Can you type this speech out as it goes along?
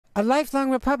A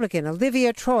lifelong Republican,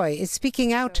 Olivia Troye, is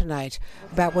speaking out tonight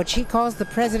about what she calls the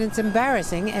president's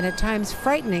embarrassing and at times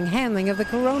frightening handling of the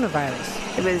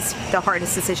coronavirus. It was the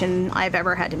hardest decision I've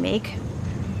ever had to make.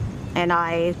 And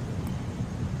I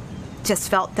just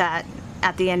felt that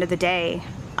at the end of the day,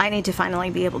 I need to finally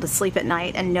be able to sleep at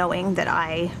night and knowing that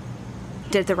I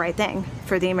did the right thing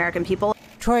for the American people.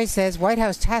 Troye says White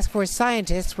House task force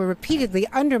scientists were repeatedly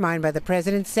undermined by the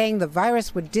president, saying the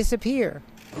virus would disappear.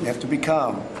 You have to be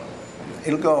calm.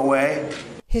 It'll go away.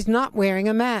 His not wearing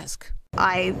a mask.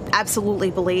 I absolutely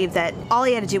believe that all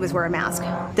he had to do was wear a mask.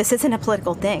 This isn't a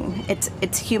political thing.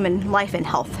 It's human life and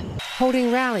health.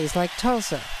 Holding rallies like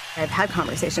Tulsa. I've had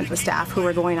conversations with staff who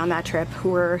were going on that trip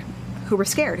who were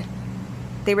scared.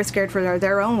 They were scared for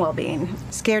their own well-being.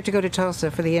 Scared to go to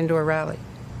Tulsa for the indoor rally.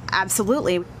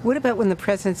 Absolutely. What about when the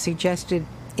president suggested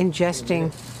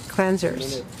ingesting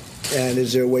cleansers? And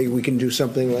is there a way we can do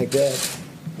something like that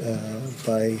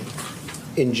by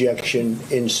injection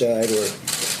inside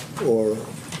or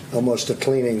almost a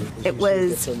cleaning? It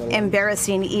was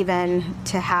embarrassing even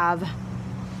to have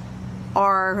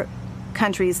our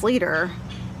country's leader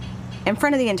in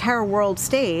front of the entire world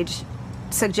stage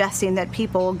suggesting that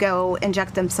people go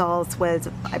inject themselves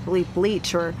with, I believe,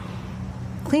 bleach or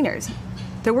cleaners.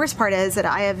 The worst part is that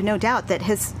I have no doubt that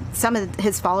some of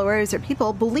his followers or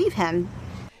people believe him.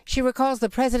 She recalls the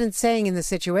president saying in the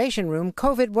Situation Room,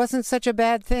 COVID wasn't such a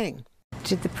bad thing.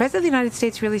 Did the president of the United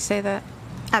States really say that?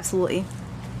 Absolutely.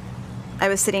 I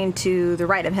was sitting to the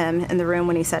right of him in the room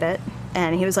when he said it,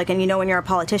 and he was like, and you know when you're a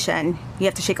politician, you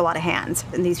have to shake a lot of hands,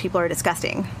 and these people are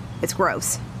disgusting. It's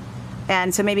gross.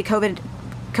 And so maybe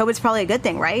COVID's probably a good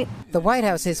thing, right? The White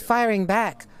House is firing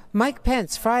back. Mike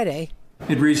Pence Friday.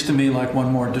 It reads to me like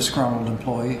one more disgruntled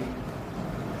employee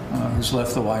who's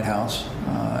left the White House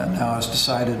and now has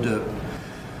decided to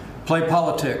play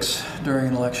politics during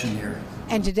an election year.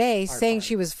 And today, saying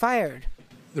she was fired.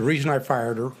 The reason I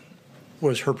fired her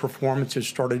was her performance had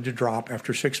started to drop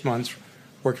after 6 months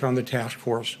working on the task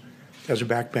force as a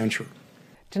backbencher.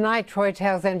 Tonight, Troye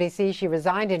tells NBC she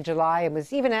resigned in July and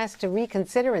was even asked to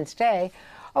reconsider and stay,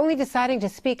 only deciding to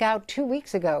speak out 2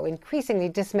 weeks ago, increasingly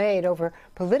dismayed over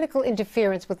political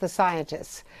interference with the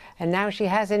scientists. And now she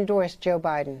has endorsed Joe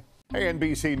Biden. Hey,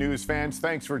 NBC News fans,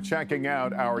 thanks for checking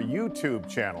out our YouTube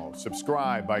channel.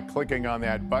 Subscribe by clicking on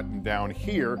that button down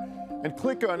here and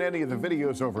click on any of the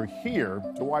videos over here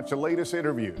to watch the latest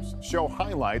interviews, show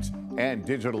highlights, and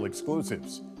digital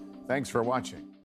exclusives. Thanks for watching.